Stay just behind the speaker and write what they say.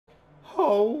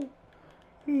Oh,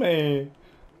 man.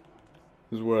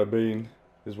 This is where I've been.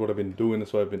 This is what I've been doing. This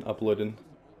is what I've been uploading.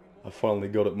 I finally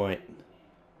got it, mate.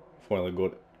 Finally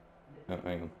got it. Oh,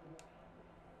 hang on.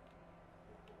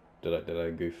 Did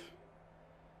I goof?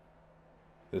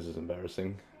 This is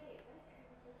embarrassing.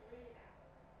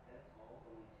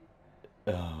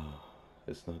 Oh,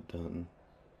 it's not done.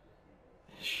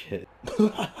 Shit.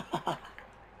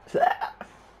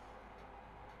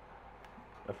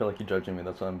 I feel like you're judging me,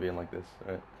 that's why I'm being like this.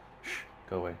 Alright. Shh,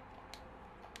 go away.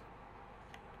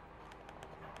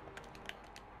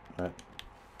 Alright.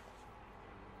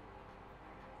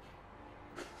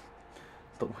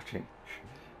 Stop watching.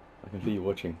 I can feel you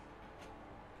watching.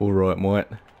 Alright, mate.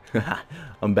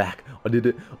 I'm back. I did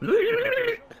it.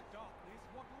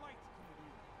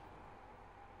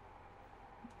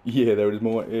 Yeah, there it is,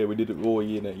 mate. Yeah, we did it all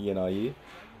year.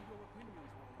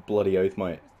 Bloody oath,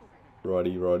 mate.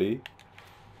 Righty.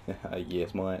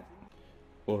 Yes, mate.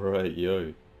 Alright,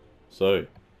 yo. So,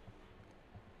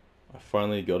 I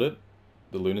finally got it.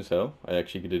 The Luna's Howl. I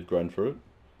actually did grind for it.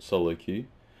 Solo queue.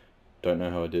 Don't know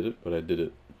how I did it, but I did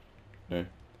it. You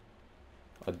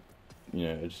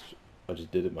know, I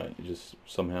just did it, mate. It just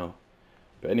somehow.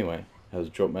 But anyway, has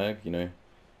drop mag, you know.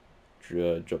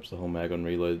 Drops the whole mag on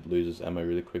reload, loses ammo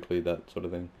really quickly, that sort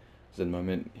of thing. Zen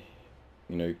moment,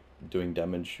 you know, doing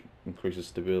damage, increases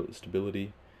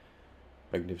stability.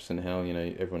 Magnificent Howl, you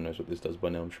know, everyone knows what this does by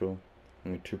now, I'm sure.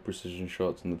 Only 2 precision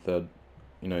shots, and the third,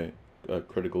 you know,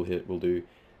 critical hit will do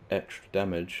extra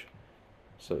damage.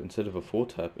 So instead of a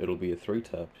 4-tap, it'll be a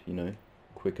 3-tap, you know,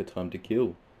 quicker time to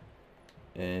kill.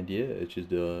 And yeah, it's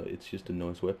just a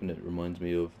nice weapon. It reminds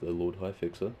me of the Lord High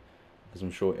Fixer, as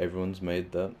I'm sure everyone's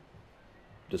made that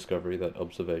discovery, that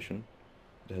observation.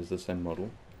 It has the same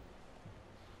model,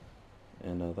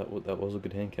 and that was a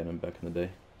good hand cannon back in the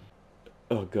day.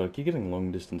 Oh god, I keep getting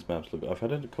long distance maps. Look, I've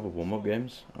had a couple of warm-up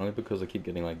games, only because I keep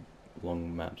getting like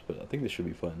long maps, but I think this should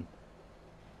be fun.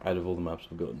 Out of all the maps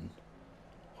I've gotten,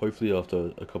 hopefully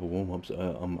after a couple of warm-ups,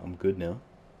 I'm good now.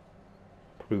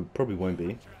 Probably won't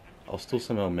be. I'll still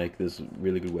somehow make this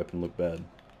really good weapon look bad.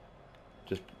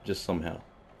 Just somehow.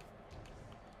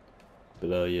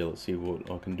 But yeah, let's see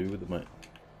what I can do with it, mate.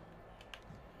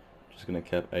 Just gonna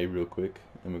cap A real quick,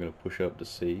 and we're gonna push up to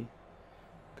C,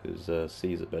 because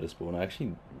C is a better spawn. I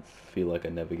actually feel like I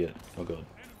never get. Oh god.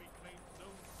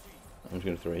 I'm just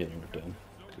gonna throw a hitting rift down,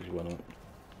 because why not?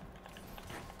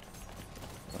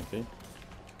 Okay.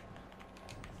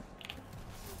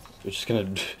 We're just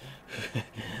gonna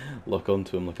lock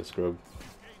onto him like a scrub.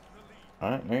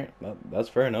 Alright, that's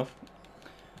fair enough.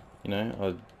 You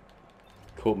know,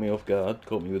 caught me off guard,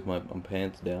 caught me with my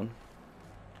pants down.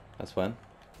 That's fine.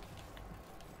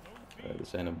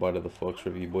 This ain't a bite of the fox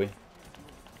review, boy.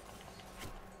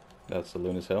 That's the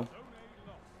Luna's Howl.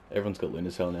 Everyone's got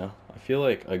Luna's Howl now. I feel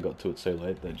like I got to it so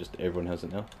late that just everyone has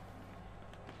it now.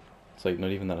 It's like not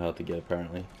even that hard to get,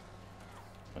 apparently.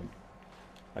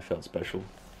 I felt special.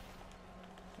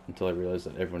 Until I realized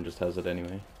that everyone just has it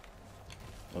anyway.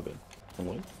 Oh good.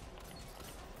 What?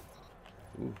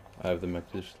 Ooh, I have the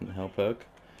Magnificent Howl perk.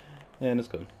 And it's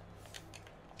good.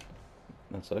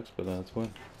 That sucks, but that's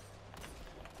fine.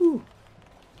 Ooh.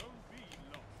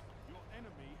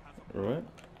 Right.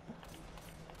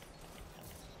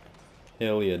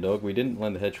 Hell yeah, dog. We didn't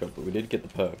land the headshot, but we did get the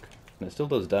perk. And it still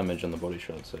does damage on the body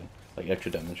shot, so like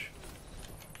extra damage.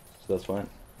 So that's fine.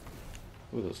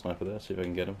 Ooh, there's a sniper there. See if I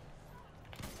can get him.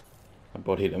 I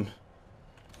bodied him.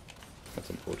 That's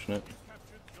unfortunate.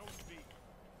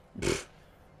 I'm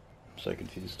so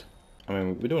confused. I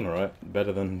mean, we're doing alright.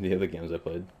 Better than the other games I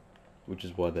played. Which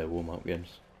is why they're warm-up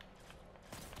games.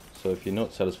 So if you're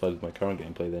not satisfied with my current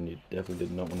gameplay, then you definitely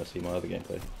did not want to see my other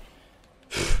gameplay.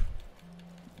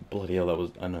 Bloody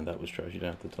hell, I know that was trash. You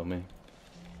don't have to tell me.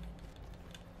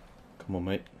 Come on,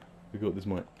 mate. We got this,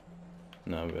 mate.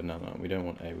 No, we don't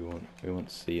want A. We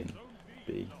want C and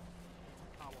B.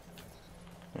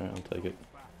 Alright, I'll take it.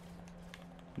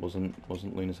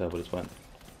 Wasn't Luna's Howl, but it's fine.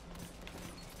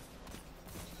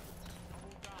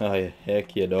 Oh yeah,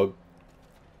 heck yeah, dog.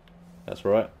 That's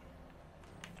right.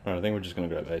 Alright, I think we're just gonna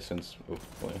grab A since. Oh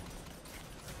boy.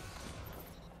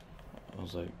 I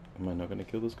was like, am I not gonna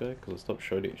kill this guy? Because I stopped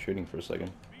shooting for a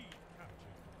second.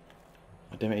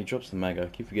 Oh, damn it, he drops the mag. I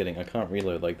keep forgetting. I can't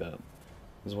reload like that.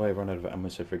 This is why I run out of ammo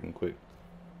so freaking quick.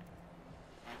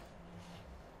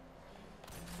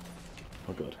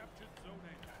 Oh god.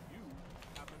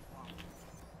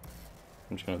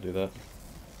 I'm just gonna do that.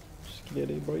 Just get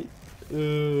it, bro.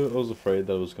 I was afraid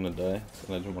that I was gonna die,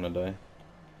 and I didn't want to die.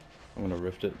 I'm gonna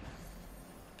rift it.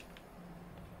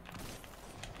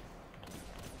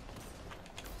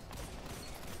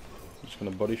 Just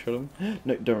gonna body shot him.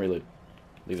 No, don't reload.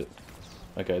 Leave it.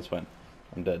 Okay, it's fine.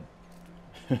 I'm dead.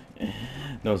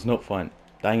 No, it's not fine.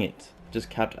 Dang it. Just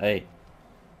capped A.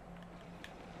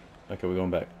 Okay, we're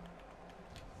going back.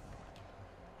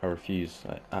 I refuse.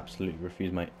 I absolutely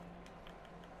refuse, mate.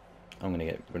 I'm gonna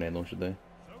get grenade launched there.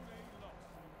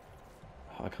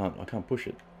 I can't push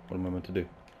it. What am I meant to do?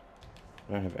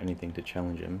 I don't have anything to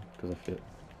challenge him because I feel.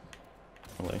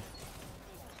 Hello.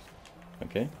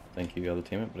 Okay, thank you, other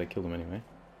teammate, but I killed him anyway.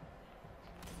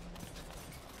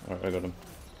 Alright, I got him.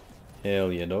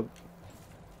 Hell yeah, dog.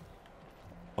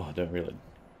 Oh, I don't reload.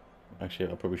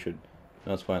 Actually, I probably should.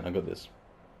 No, it's fine, I got this.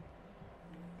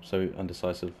 So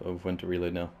undecisive of when to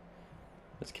reload now.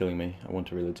 It's killing me. I want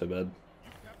to reload so bad.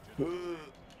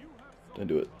 Don't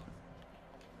do it.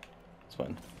 It's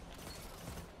fine.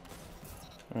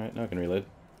 Alright, now I can reload.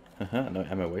 Haha, no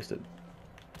ammo wasted.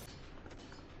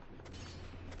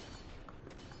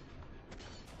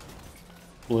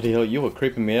 Bloody hell, you were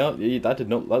creeping me out.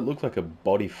 That looked like a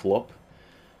body flop.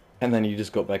 And then you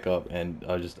just got back up and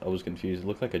I was confused. It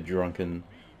looked like a drunken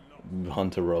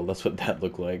hunter roll. That's what that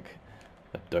looked like.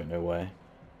 I don't know why.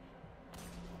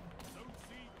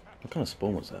 What kind of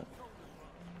spawn was that?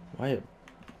 Why are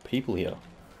people here?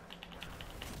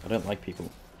 I don't like people.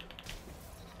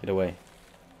 Get away.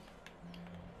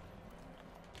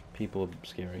 People are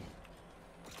scary.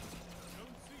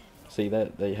 See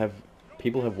that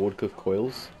people have Wardcliff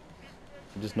coils.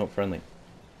 They're just not friendly.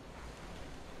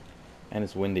 And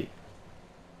it's windy.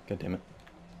 God damn it.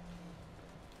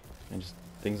 And just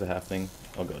things are happening.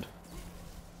 Oh god.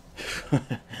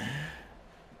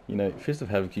 You know, Fist of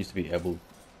Havoc used to be able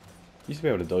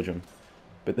to dodge them,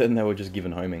 but then they were just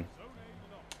given homing,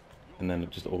 and then it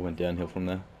just all went downhill from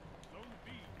there.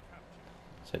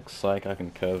 It's like, psych, I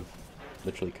can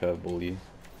literally curve ball you.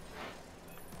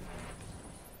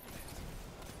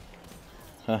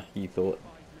 Huh, you thought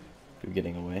you were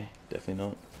getting away? Definitely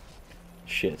not.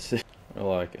 Shit.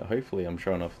 Like, hopefully I'm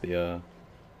showing off the, oh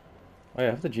yeah, I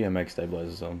have the GMX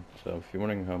stabilizers on, so if you're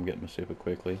wondering how I'm getting my super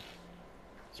quickly,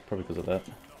 it's probably because of that.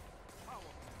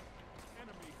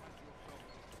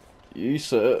 You,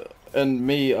 sir, and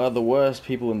me are the worst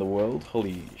people in the world.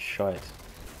 Holy shite.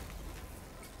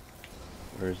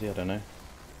 Where is he? I don't know.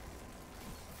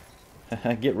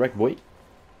 Get wrecked, boy.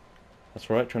 That's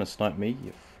right, trying to snipe me,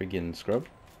 you friggin' scrub.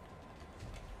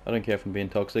 I don't care if I'm being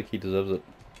toxic, he deserves it.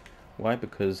 Why?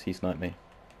 Because he sniped me.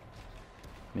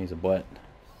 And he's a bite.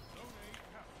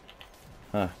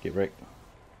 Ah, get wrecked.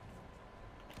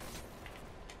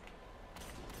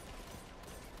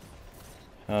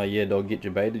 Yeah, dog, get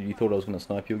you baited. You thought I was going to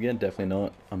snipe you again? Definitely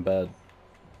not. I'm bad.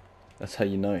 That's how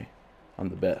you know I'm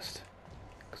the best.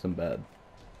 Because I'm bad.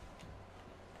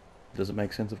 Does it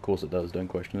make sense? Of course it does. Don't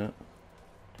question it.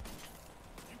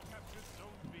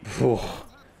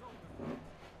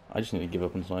 I just need to give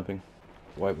up on sniping.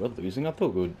 Wait, we're losing? I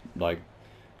thought we were, like,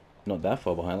 not that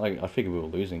far behind. Like, I figured we were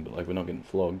losing, but, like, we're not getting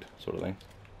flogged, sort of thing.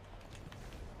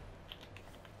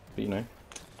 But, you know,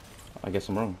 I guess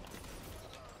I'm wrong.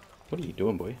 What are you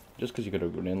doing, boy? Just because you got a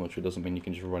grenade launcher doesn't mean you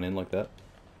can just run in like that.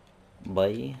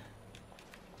 Bye.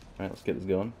 Alright, let's get this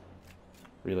going.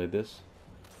 Reload this.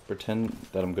 Pretend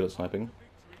that I'm good at sniping.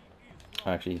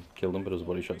 I actually killed him, but it was a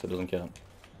body shot, so it doesn't count.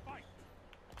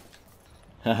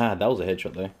 Haha, that was a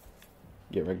headshot though.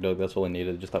 Get wrecked, dog, that's all I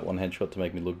needed. Just that one headshot to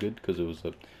make me look good, because it was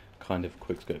a kind of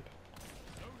quick scope.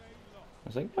 I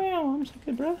was like, wow, I'm so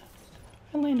good, bro.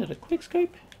 I landed a quick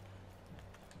scope.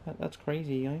 That's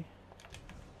crazy, eh?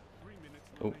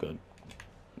 Oh god.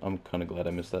 I'm kind of glad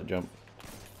I missed that jump.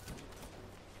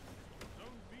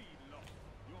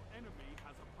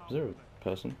 Is there a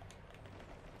person?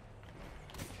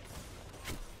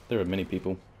 There are many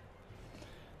people.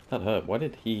 That hurt. Why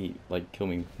did he, like, kill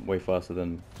me way faster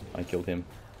than I killed him?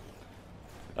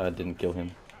 I didn't kill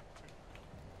him.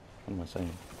 What am I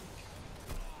saying?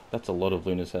 That's a lot of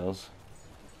Lunar cells.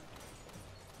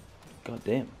 God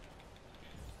damn.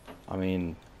 I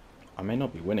mean, I may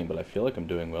not be winning, but I feel like I'm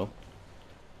doing well.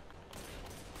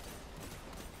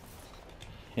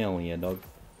 Hell yeah, dog.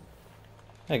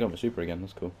 Hey, I got my super again,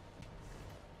 that's cool.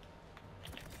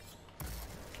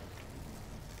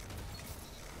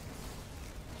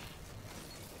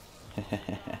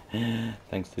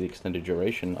 Thanks to the extended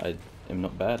duration, I am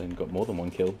not bad and got more than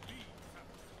one kill.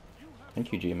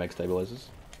 Thank you, GMX stabilizers.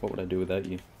 What would I do without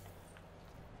you?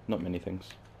 Not many things.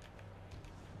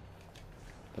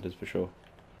 That is for sure.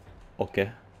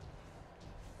 Okay.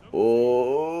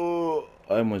 Oh,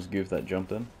 I almost goofed that jump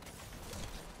then.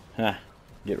 Ha!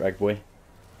 Get wrecked, boy.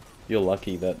 You're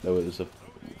lucky that there was a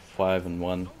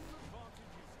 5-1.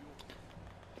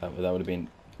 That would have been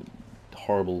a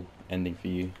horrible ending for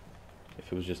you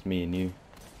if it was just me and you.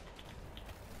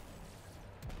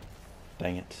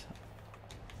 Dang it.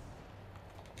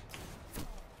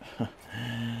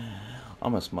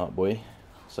 I'm a smart boy.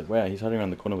 It's like, wow, he's hiding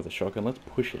around the corner with a shotgun. Let's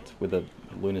push it with a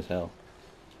Luna's Howl.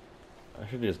 I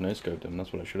should have just no-scoped him.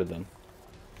 That's what I should have done.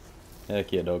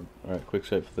 Heck yeah, dog. Alright, quick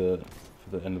scope for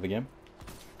the end of the game.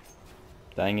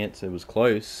 Dang it, it was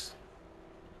close.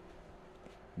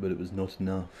 But it was not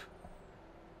enough.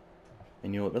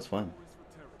 And you know what, that's fine.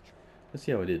 Let's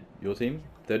see how I did. Your team,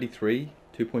 33,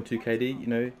 2.2 KD, you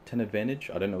know, 10 advantage.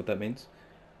 I don't know what that means.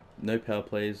 No power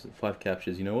plays, 5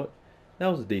 captures. You know what? That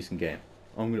was a decent game.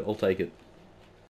 I'll take it.